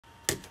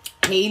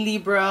Hey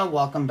Libra,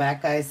 welcome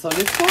back guys. So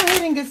let's go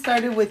ahead and get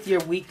started with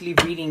your weekly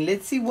reading.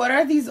 Let's see what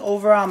are these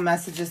overall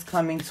messages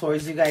coming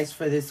towards you guys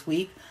for this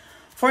week.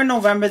 For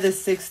November the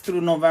 6th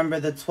through November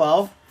the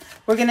 12th.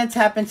 We're going to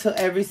tap into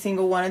every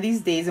single one of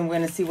these days and we're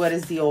going to see what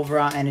is the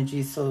overall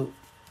energy so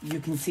you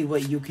can see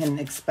what you can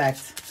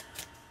expect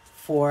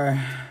for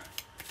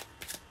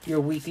your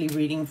weekly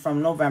reading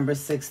from November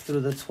 6th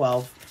through the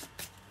 12th.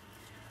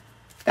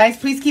 Guys,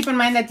 please keep in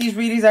mind that these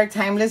readings are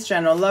timeless,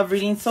 general love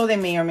readings, so they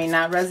may or may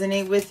not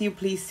resonate with you.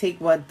 Please take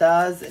what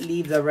does,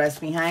 leave the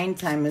rest behind.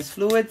 Time is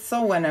fluid,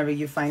 so whenever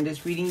you find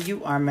this reading,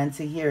 you are meant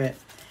to hear it.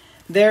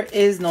 There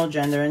is no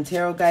gender in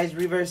tarot, guys.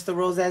 Reverse the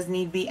roles as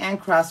need be,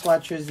 and cross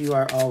watchers, you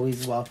are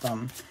always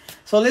welcome.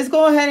 So let's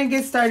go ahead and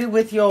get started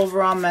with your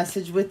overall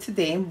message with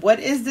today. What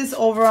is this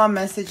overall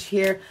message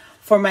here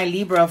for my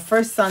Libra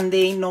for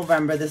Sunday,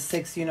 November the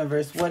 6th,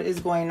 universe? What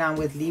is going on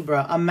with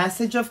Libra? A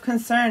message of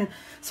concern.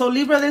 So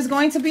Libra, there's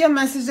going to be a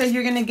message that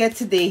you're going to get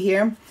today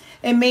here.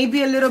 It may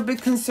be a little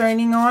bit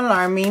concerning or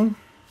alarming.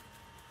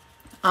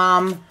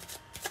 Whomever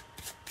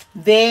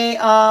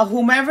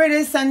it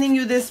is sending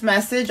you this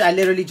message, I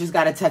literally just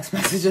got a text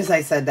message as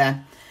I said that.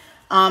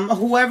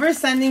 Whoever is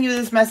sending you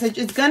this message,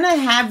 it's going to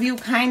have you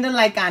kind of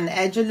like on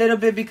edge a little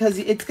bit because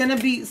it's going to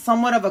be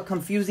somewhat of a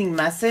confusing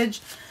message.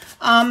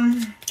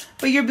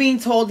 But you're being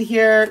told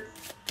here,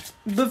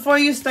 before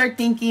you start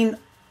thinking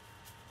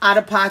out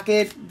of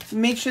pocket,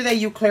 make sure that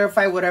you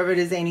clarify whatever it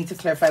is that you need to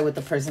clarify with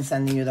the person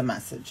sending you the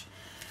message.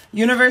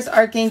 Universe,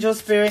 Archangel,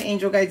 Spirit,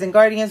 Angel, Guides, and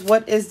Guardians.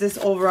 What is this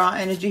overall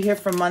energy here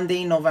for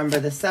Monday, November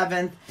the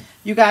 7th?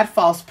 You got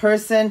false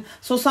person.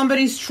 So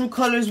somebody's true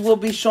colors will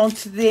be shown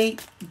today,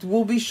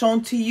 will be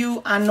shown to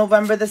you on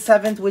November the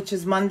 7th, which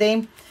is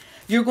Monday.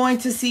 You're going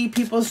to see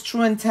people's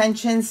true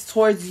intentions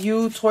towards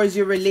you, towards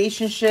your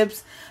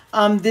relationships.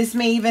 This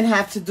may even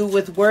have to do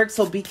with work,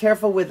 so be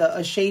careful with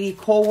a shady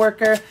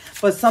co-worker.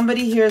 But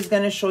somebody here is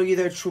going to show you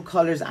their true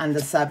colors on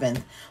the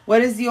 7th.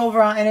 What is the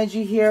overall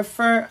energy here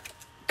for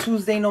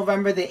Tuesday,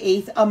 November the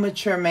 8th? A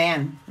mature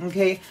man,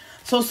 okay?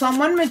 So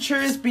someone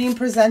mature is being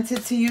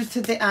presented to you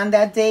today on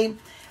that day.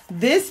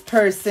 This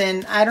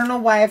person, I don't know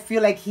why I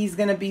feel like he's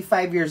going to be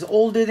 5 years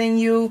older than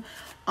you.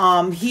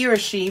 He or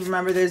she,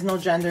 remember there's no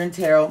gender in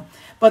tarot.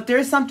 But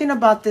there's something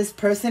about this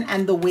person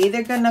and the way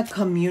they're going to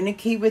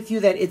communicate with you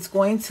that it's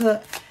going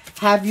to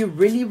have you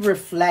really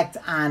reflect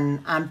on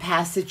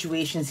past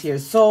situations here.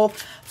 So,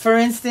 for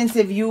instance,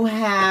 if you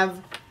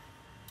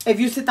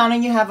sit down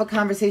and you have a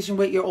conversation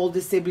with your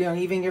oldest sibling or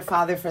even your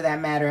father for that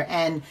matter,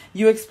 and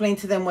you explain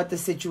to them what the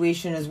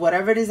situation is,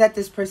 whatever it is that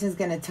this person is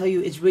going to tell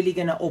you, it's really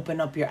going to open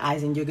up your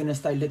eyes and you're going to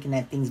start looking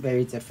at things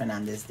very different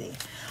on this day.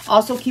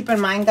 Also, keep in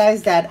mind,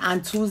 guys, that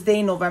on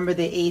Tuesday, November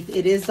the 8th,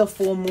 it is the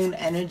full moon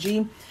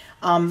energy.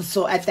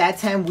 So at that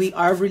time, we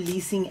are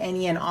releasing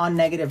any and all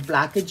negative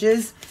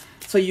blockages.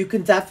 So you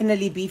can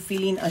definitely be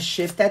feeling a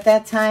shift at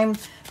that time.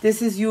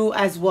 This is you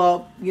as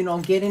well, you know,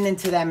 getting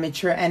into that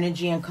mature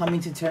energy and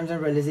coming to terms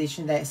and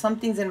realization that some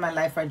things in my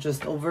life are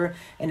just over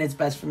and it's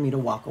best for me to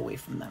walk away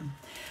from them.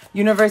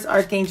 Universe,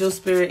 Archangel,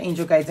 Spirit,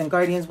 Angel, Guides, and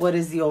Guardians. What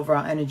is the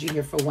overall energy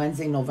here for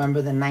Wednesday,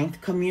 November the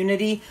 9th?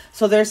 Community.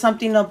 So there's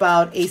something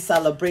about a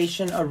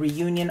celebration, a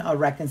reunion, a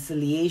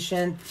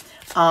reconciliation.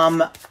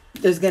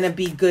 There's going to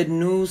be good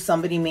news.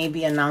 Somebody may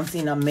be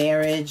announcing a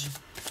marriage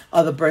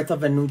or the birth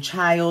of a new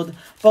child.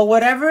 But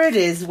whatever it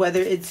is,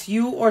 whether it's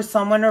you or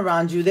someone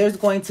around you, there's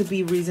going to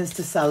be reasons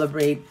to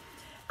celebrate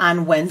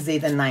on Wednesday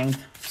the 9th.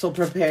 So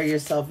prepare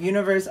yourself.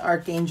 Universe,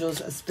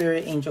 Archangels,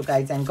 Spirit, Angel,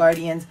 Guides, and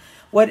Guardians.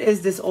 What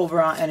is this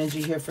overall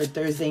energy here for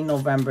Thursday,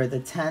 November the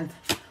 10th?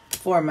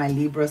 For my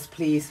Libras,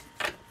 please.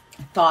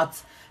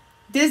 Thoughts.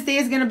 This day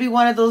is going to be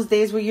one of those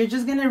days where you're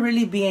just going to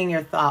really be in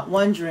your thought,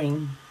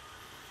 wondering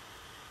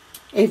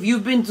if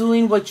you've been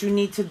doing what you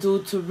need to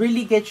do to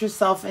really get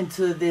yourself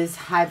into this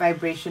high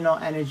vibrational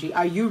energy.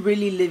 Are you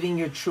really living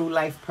your true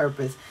life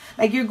purpose?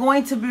 Like, you're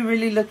going to be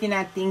really looking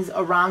at things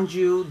around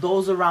you,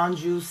 those around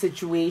you,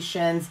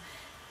 situations,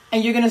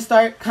 and you're going to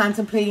start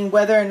contemplating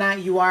whether or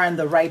not you are on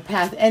the right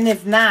path. And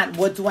if not,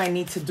 what do I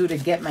need to do to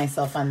get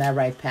myself on that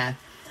right path?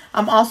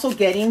 I'm also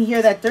getting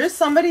here that there's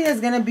somebody that's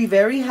going to be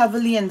very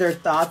heavily in their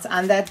thoughts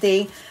on that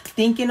day,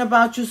 thinking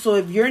about you. So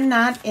if you're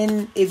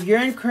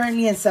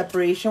currently in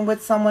separation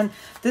with someone,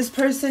 this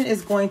person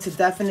is going to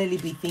definitely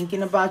be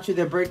thinking about you.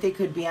 Their birthday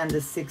could be on the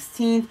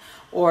 16th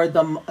or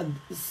the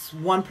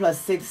 1 +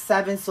 6 =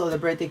 7. So the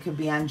birthday could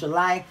be on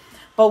July.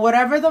 But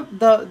whatever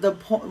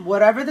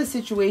whatever the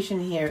situation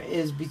here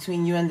is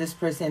between you and this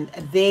person,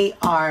 they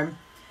are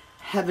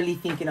heavily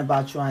thinking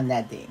about you on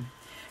that day.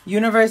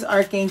 Universe,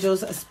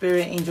 Archangels,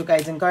 Spirit, Angel,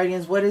 Guides, and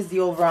Guardians. What is the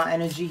overall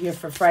energy here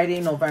for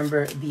Friday,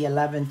 November the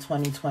 11th,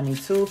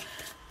 2022?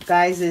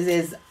 Guys, it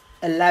is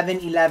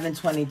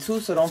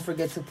 11/11/22, so don't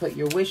forget to put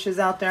your wishes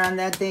out there on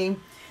that day.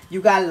 You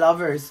got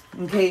lovers,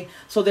 okay?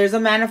 So there's a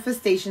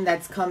manifestation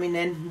that's coming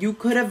in. You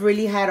could have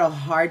really had a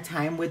hard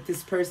time with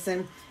this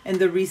person in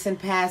the recent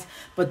past,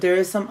 but there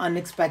is some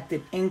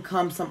unexpected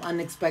income, some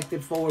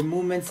unexpected forward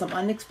movement, some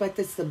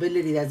unexpected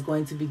stability that's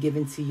going to be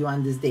given to you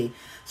on this day.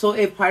 So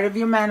if part of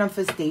your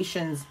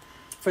manifestations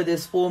for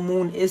this full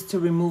moon is to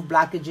remove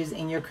blockages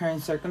in your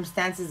current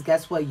circumstances.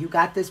 Guess what? You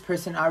got this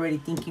person already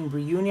thinking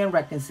reunion,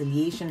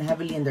 reconciliation,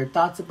 heavily in their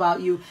thoughts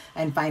about you,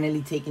 and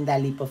finally taking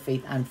that leap of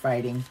faith on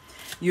Friday.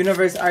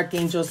 Universe,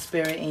 Archangel,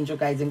 Spirit, Angel,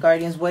 Guides, and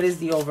Guardians. What is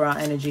the overall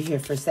energy here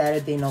for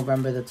Saturday,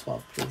 November the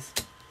 12th, please?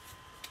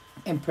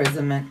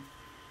 Imprisonment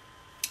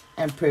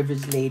and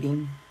privileged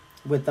lady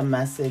with the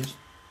message.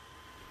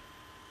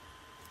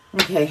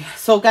 Okay,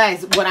 so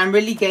guys, what I'm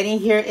really getting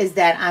here is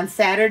that on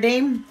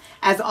Saturday,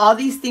 as all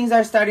these things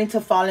are starting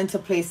to fall into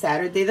place,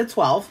 Saturday the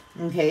 12th,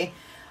 okay,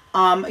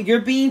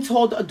 you're being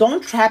told,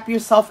 don't trap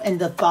yourself in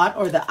the thought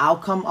or the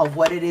outcome of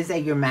what it is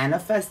that you're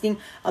manifesting.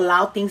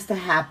 Allow things to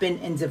happen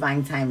in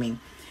divine timing.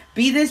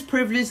 Be this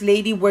privileged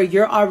lady where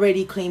you're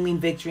already claiming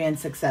victory and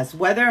success.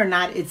 Whether or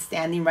not it's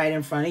standing right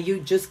in front of you,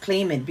 just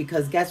claim it,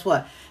 because guess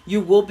what?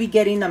 You will be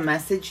getting a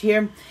message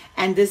here,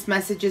 and this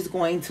message is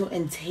going to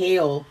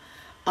entail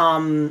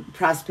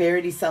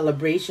prosperity,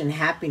 celebration,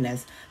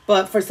 happiness.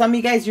 But for some of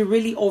you guys, you're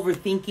really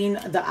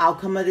overthinking the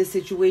outcome of this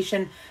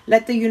situation.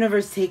 Let the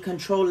universe take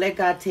control. Let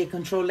God take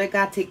control. Let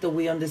God take the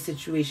wheel on the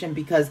situation,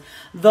 because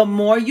the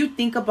more you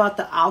think about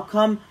the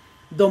outcome,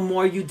 the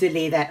more you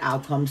delay that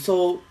outcome.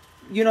 So,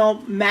 you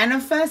know,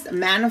 manifest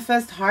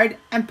hard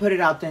and put it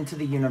out there into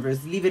the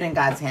universe. Leave it in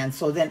God's hands,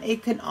 so then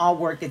it can all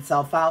work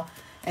itself out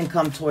and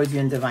come towards you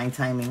in divine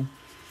timing.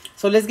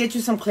 So let's get you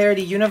some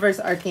clarity. Universe,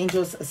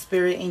 Archangels,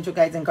 Spirit, Angel,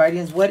 Guides, and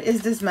Guardians. What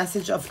is this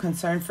message of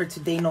concern for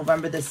today,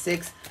 November the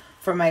 6th,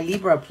 for my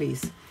Libra,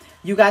 please?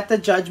 You got the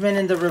Judgment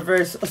in the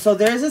reverse. So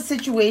there's a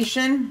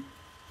situation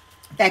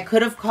that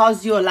could have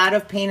caused you a lot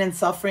of pain and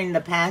suffering in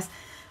the past.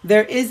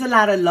 There is a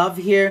lot of love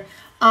here.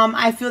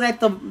 I feel that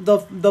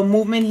the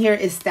movement here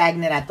is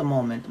stagnant at the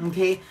moment,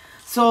 okay?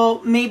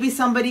 So maybe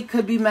somebody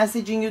could be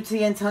messaging you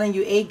today and telling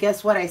you, hey,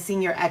 guess what? I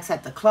seen your ex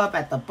at the club,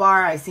 at the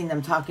bar. I seen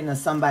them talking to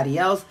somebody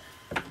else.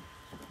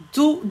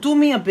 Do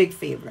me a big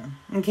favor,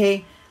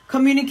 okay?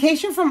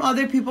 Communication from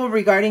other people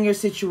regarding your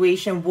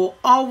situation will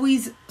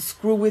always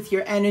screw with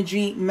your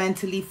energy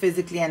mentally,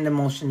 physically, and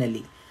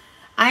emotionally.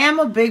 I am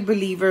a big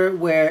believer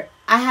where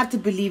I have to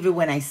believe it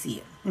when I see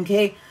it,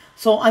 okay?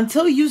 So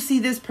until you see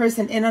this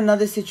person in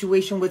another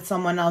situation with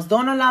someone else,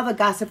 don't allow the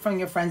gossip from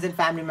your friends and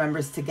family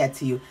members to get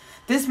to you.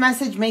 This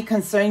message may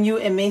concern you.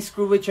 It may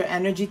screw with your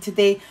energy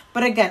today.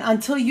 But again,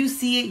 until you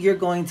see it, you're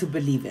going to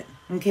believe it,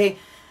 okay?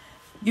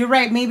 You're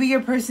right. Maybe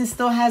your person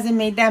still hasn't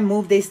made that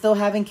move. They still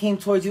haven't came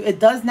towards you. It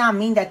does not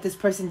mean that this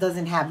person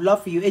doesn't have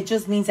love for you. It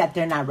just means that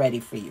they're not ready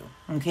for you.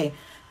 Okay.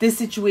 This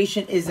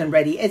situation isn't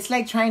ready. It's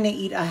like trying to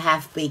eat a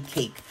half-baked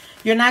cake.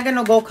 You're not going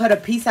to go cut a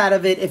piece out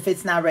of it if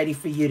it's not ready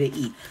for you to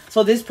eat.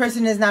 So this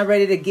person is not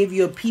ready to give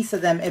you a piece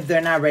of them if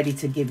they're not ready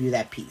to give you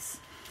that piece.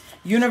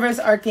 Universe,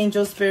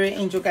 Archangel, Spirit,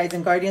 Angel, Guides,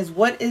 and Guardians.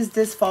 What is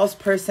this false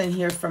person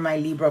here for my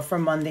Libra for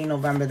Monday,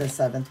 November the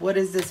 7th? What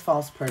is this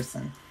false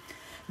person?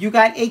 You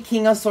got a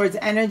King of Swords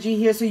energy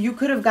here. So you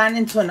could have gotten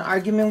into an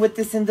argument with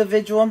this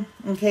individual,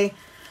 okay?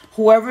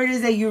 Whoever it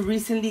is that you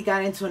recently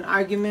got into an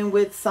argument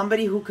with,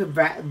 somebody who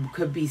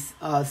could be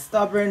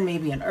stubborn,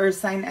 maybe an earth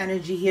sign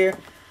energy here.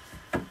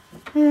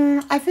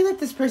 I feel like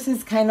this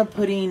person's kind of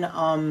putting,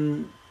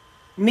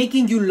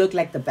 making you look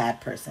like the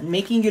bad person.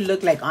 Making you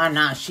look like, oh,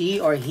 nah, she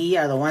or he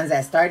are the ones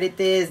that started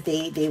this.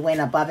 They went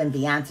above and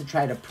beyond to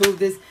try to prove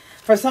this.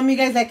 For some of you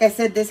guys, like I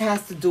said, this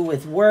has to do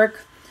with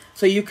work.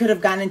 So you could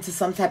have gotten into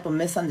some type of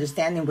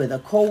misunderstanding with a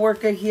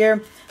coworker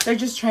here. They're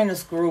just trying to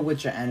screw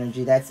with your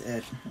energy. That's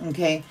it.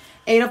 Okay.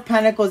 8 of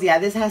Pentacles. Yeah,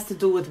 this has to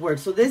do with work.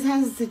 So this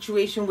has a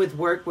situation with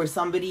work where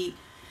somebody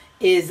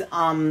is,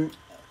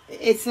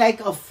 it's like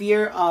a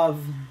fear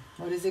of,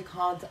 what is it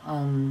called?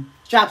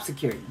 Job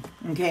security.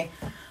 Okay.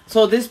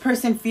 So this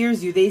person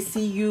fears you. They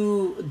see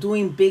you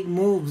doing big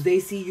moves. They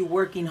see you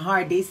working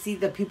hard. They see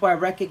that people are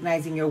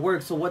recognizing your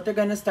work. So what they're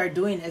going to start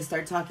doing is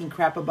start talking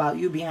crap about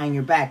you behind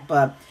your back.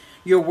 But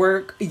your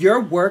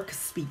work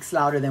speaks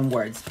louder than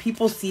words.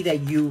 People see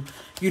that you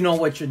know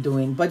what you're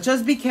doing. But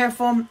just be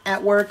careful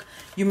at work.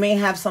 You may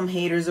have some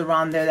haters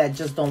around there that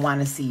just don't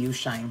want to see you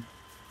shine.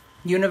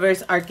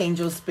 Universe,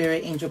 Archangel,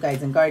 Spirit, Angel,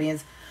 Guides, and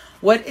Guardians.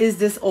 What is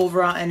this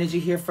overall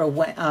energy here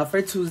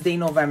for Tuesday,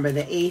 November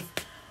the 8th?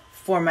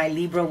 For my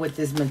Libra with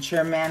this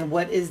mature man.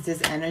 What is this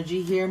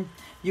energy here?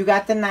 You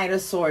got the Knight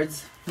of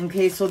Swords.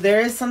 Okay, so there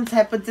is some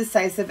type of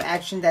decisive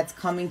action that's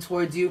coming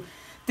towards you.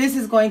 This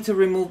is going to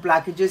remove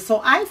blockages.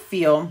 So I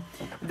feel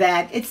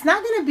that it's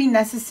not going to be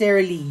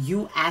necessarily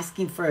you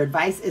asking for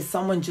advice. It's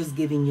someone just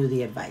giving you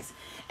the advice.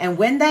 And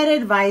when that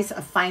advice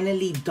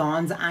finally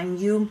dawns on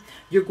you,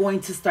 you're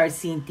going to start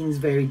seeing things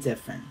very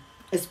different.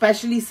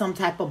 Especially some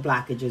type of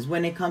blockages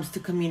when it comes to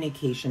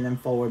communication and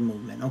forward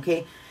movement,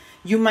 okay?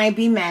 You might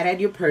be mad at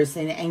your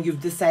person and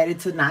you've decided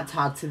to not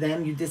talk to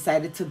them. You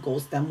decided to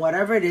ghost them,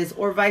 whatever it is,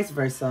 or vice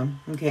versa,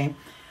 okay?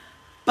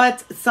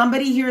 But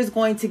somebody here is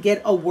going to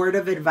get a word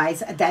of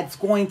advice that's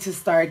going to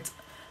start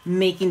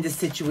making the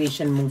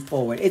situation move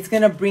forward. It's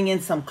going to bring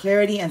in some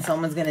clarity and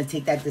someone's going to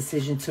take that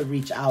decision to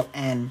reach out.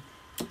 And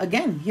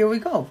again, here we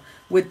go.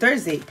 With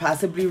Thursday,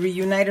 possibly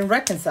reunite and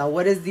reconcile.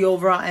 What is the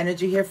overall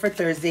energy here for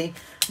Thursday,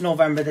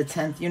 November the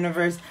 10th?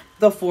 Universe,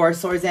 the Four of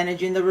Swords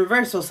energy in the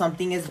reverse. So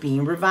something is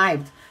being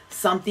revived.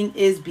 Something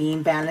is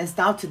being balanced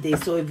out today.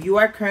 So if you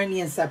are currently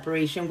in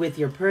separation with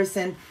your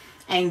person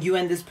and you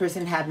and this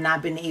person have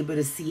not been able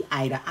to see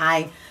eye to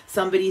eye,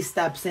 somebody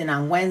steps in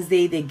on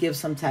Wednesday, they give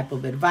some type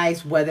of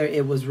advice, whether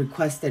it was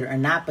requested or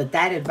not, but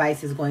that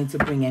advice is going to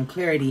bring in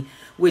clarity,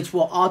 which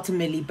will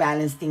ultimately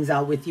balance things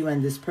out with you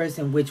and this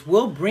person, which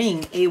will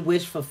bring a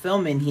wish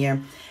fulfillment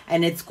here.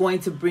 And it's going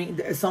to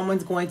bring,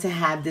 someone's going to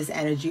have this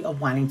energy of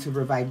wanting to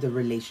revive the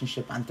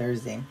relationship on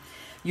Thursday.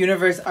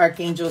 Universe,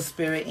 Archangel,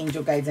 Spirit,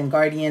 Angel Guides, and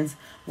Guardians.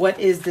 What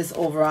is this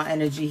overall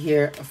energy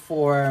here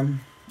for,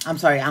 I'm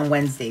sorry, on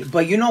Wednesday?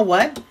 But you know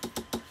what?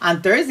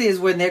 On Thursday is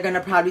when they're going to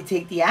probably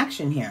take the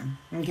action here.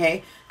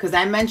 Okay? Because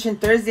I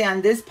mentioned Thursday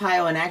on this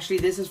pile, and actually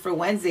this is for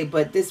Wednesday.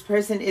 But this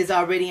person is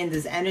already in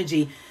this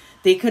energy.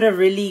 They could have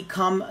really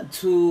come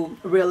to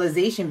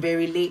realization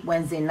very late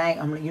Wednesday night.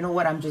 I'm like, you know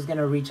what? I'm just going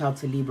to reach out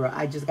to Libra.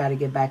 I just got to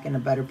get back in a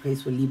better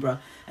place with Libra.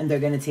 And they're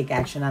going to take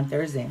action on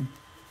Thursday.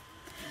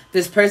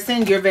 This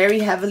person, you're very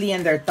heavily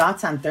in their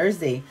thoughts on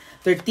Thursday.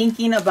 They're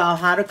thinking about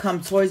how to come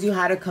towards you,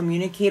 how to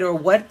communicate, or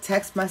what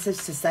text message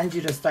to send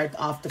you to start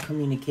off the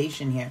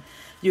communication here.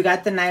 You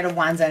got the Knight of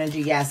Wands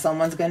energy. Yeah,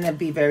 someone's going to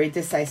be very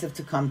decisive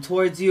to come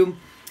towards you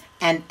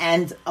and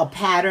end a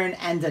pattern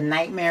and a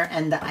nightmare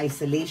and the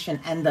isolation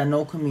and the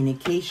no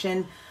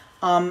communication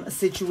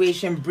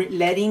situation,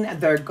 letting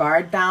their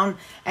guard down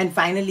and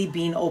finally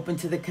being open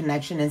to the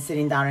connection and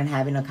sitting down and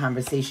having a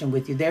conversation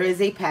with you. There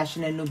is a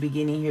passionate new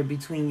beginning here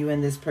between you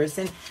and this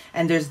person,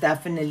 and there's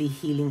definitely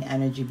healing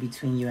energy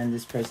between you and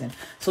this person.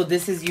 So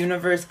this is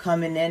universe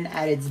coming in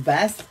at its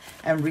best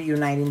and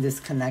reuniting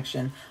this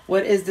connection.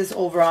 What is this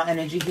overall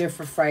energy here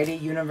for Friday?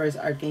 Universe,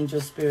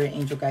 Archangel, Spirit,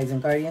 Angel Guides,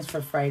 and Guardians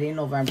for Friday,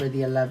 November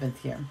the 11th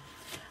here.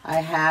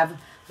 I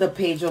have the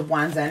Page of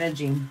Wands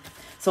energy.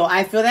 So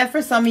I feel that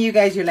for some of you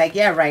guys, you're like,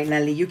 yeah, right,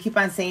 Nelly. You keep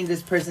on saying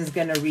this person's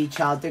going to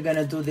reach out. They're going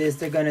to do this.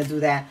 They're going to do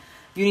that.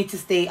 You need to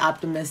stay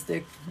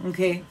optimistic,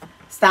 okay?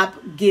 Stop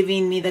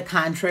giving me the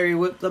contrary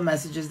with the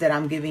messages that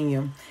I'm giving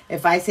you.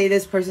 If I say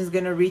this person's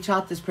going to reach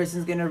out, this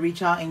person's going to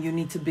reach out, and you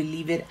need to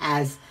believe it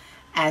as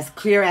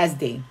clear as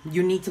day.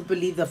 You need to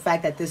believe the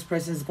fact that this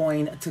person's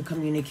going to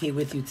communicate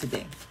with you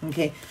today,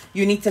 okay?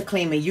 You need to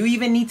claim it. You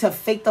even need to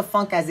fake the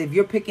funk as if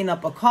you're picking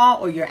up a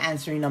call or you're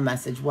answering a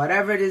message.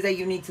 Whatever it is that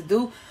you need to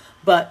do,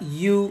 but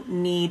you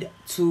need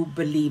to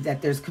believe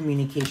that there's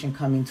communication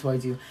coming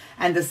towards you.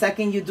 And the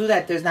second you do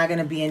that, there's not going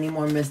to be any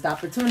more missed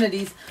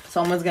opportunities.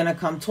 Someone's going to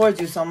come towards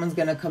you. Someone's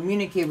going to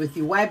communicate with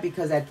you. Why?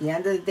 Because at the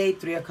end of the day,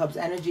 Three of Cups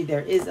energy,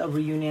 there is a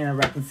reunion and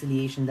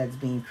reconciliation that's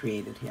being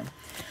created here.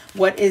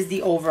 What is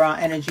the overall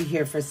energy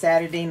here for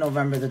Saturday,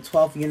 November the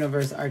 12th?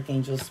 Universe,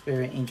 Archangel,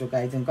 Spirit, Angel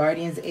Guides, and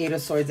Guardians. Eight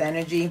of Swords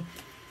energy.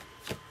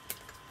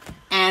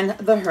 And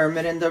the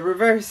Hermit in the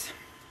reverse.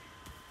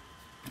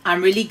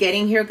 I'm really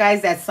getting here,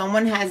 guys, that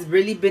someone has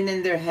really been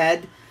in their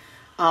head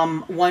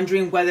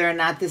wondering whether or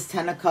not this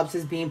Ten of Cups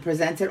is being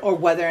presented, or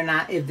whether or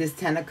not if this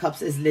Ten of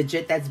Cups is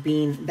legit,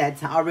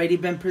 that's already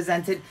been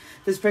presented.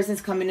 This person's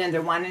coming in.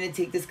 They're wanting to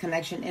take this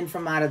connection in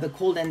from out of the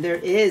cold, and there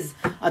is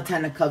a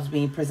Ten of Cups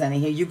being presented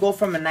here. You go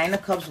from a Nine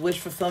of Cups wish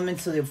fulfillment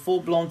to the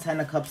full-blown Ten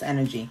of Cups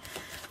energy.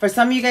 For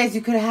some of you guys,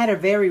 you could have had a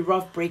very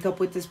rough breakup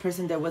with this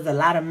person. There was a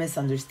lot of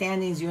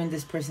misunderstandings. You and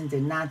this person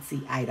did not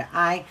see eye to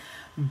eye,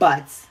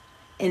 but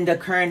in the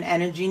current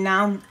energy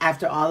now,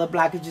 after all the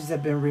blockages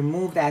have been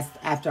removed,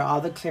 after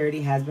all the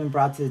clarity has been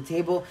brought to the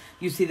table,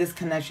 you see this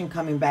connection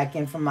coming back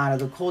in from out of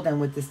the cold.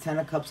 And with this Ten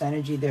of Cups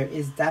energy, there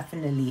is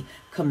definitely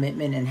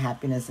commitment and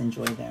happiness and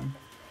joy there.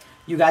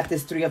 You got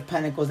this Three of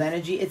Pentacles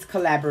energy. It's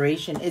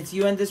collaboration. It's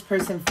you and this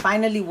person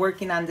finally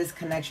working on this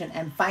connection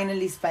and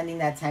finally spending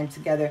that time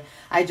together.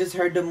 I just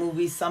heard the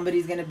movie.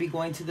 Somebody's going to be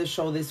going to the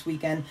show this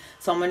weekend.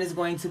 Someone is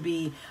going to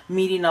be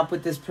meeting up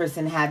with this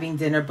person, having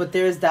dinner. But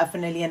there is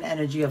definitely an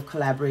energy of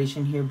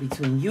collaboration here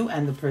between you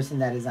and the person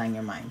that is on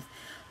your mind.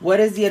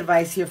 What is the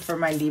advice here for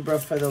my Libra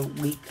for the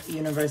week?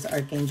 Universe,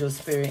 Archangel,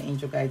 Spirit,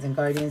 Angel Guides, and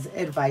Guardians.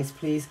 Advice,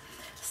 please.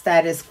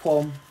 Status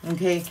quo.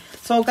 Okay,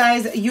 so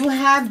guys, you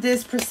have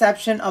this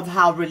perception of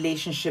how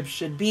relationships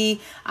should be,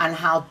 on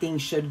how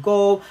things should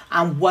go,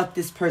 on what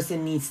this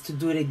person needs to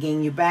do to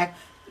gain you back.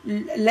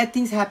 Let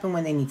things happen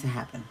when they need to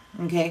happen.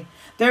 Okay,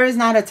 there is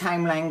not a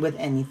timeline with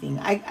anything.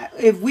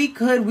 If we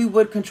could, we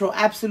would control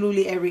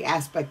absolutely every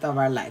aspect of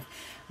our life.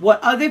 What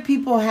other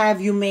people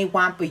have, you may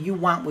want, but you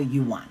want what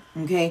you want.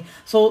 Okay,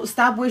 so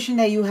stop wishing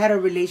that you had a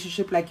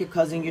relationship like your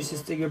cousin, your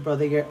sister, your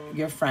brother,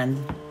 your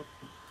friend.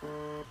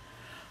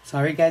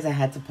 Sorry, guys, I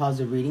had to pause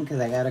the reading because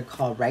I got a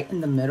call right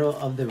in the middle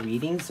of the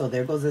reading. So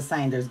there goes a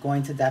sign. There's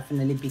going to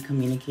definitely be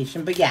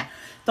communication. But yeah,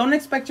 don't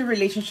expect your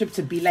relationship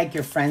to be like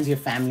your friends, your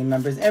family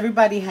members.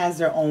 Everybody has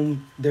their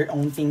own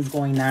things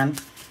going on,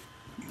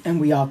 and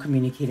we all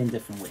communicate in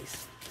different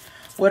ways.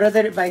 What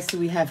other advice do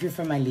we have here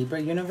for my Libra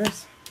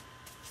universe?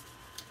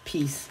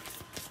 Peace.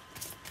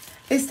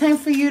 It's time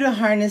for you to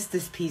harness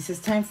this peace.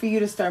 It's time for you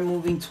to start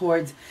moving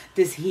towards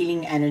this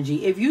healing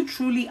energy. If you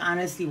truly,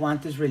 honestly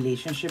want this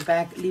relationship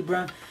back,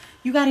 Libra,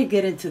 you got to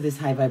get into this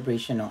high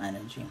vibrational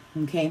energy,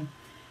 okay?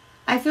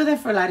 I feel that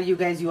for a lot of you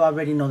guys, you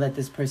already know that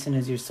this person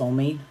is your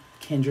soulmate,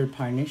 kindred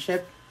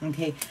partnership.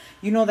 Okay,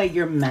 you know that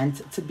you're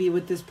meant to be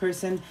with this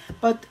person,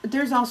 but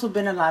there's also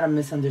been a lot of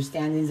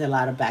misunderstandings, a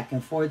lot of back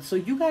and forth. So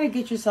you got to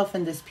get yourself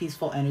in this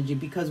peaceful energy,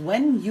 because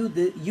when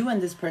you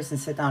and this person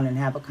sit down and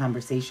have a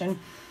conversation,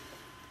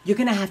 you're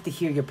going to have to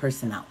hear your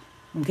person out.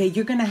 Okay,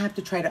 you're going to have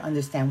to try to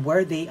understand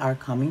where they are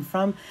coming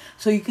from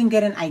so you can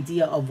get an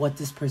idea of what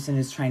this person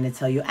is trying to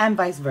tell you, and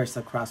vice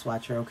versa, cross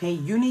watcher. Okay,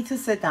 you need to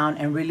sit down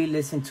and really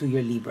listen to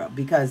your Libra,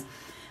 because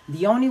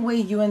the only way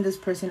you and this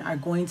person are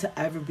going to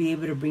ever be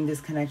able to bring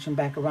this connection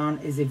back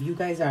around is if you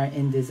guys are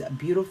in this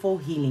beautiful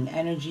healing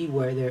energy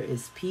where there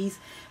is peace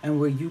and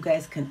where you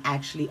guys can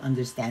actually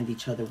understand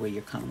each other, where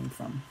you're coming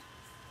from.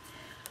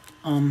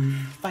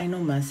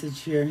 Final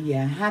message here.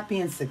 Yeah, happy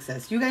and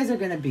success. You guys are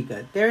going to be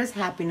good. There is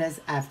happiness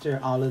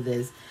after all of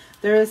this.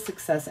 There is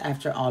success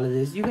after all of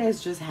this. You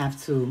guys just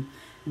have to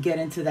get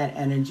into that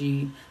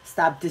energy.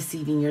 Stop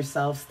deceiving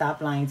yourself. Stop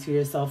lying to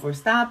yourself, or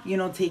stop,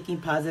 taking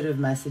positive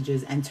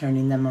messages and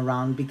turning them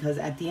around. Because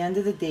at the end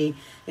of the day,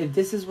 if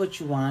this is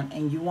what you want,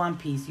 and you want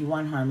peace, you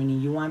want harmony,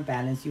 you want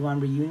balance, you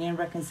want reunion,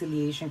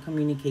 reconciliation,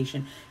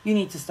 communication, you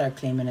need to start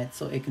claiming it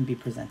so it can be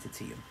presented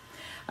to you.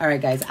 All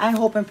right, guys, I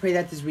hope and pray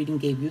that this reading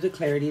gave you the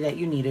clarity that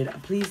you needed.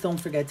 Please don't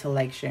forget to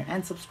like, share,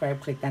 and subscribe.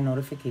 Click that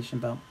notification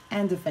bell.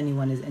 And if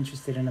anyone is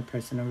interested in a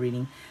personal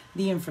reading,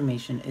 the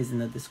information is in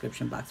the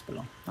description box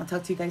below. I'll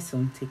talk to you guys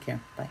soon. Take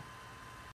care. Bye.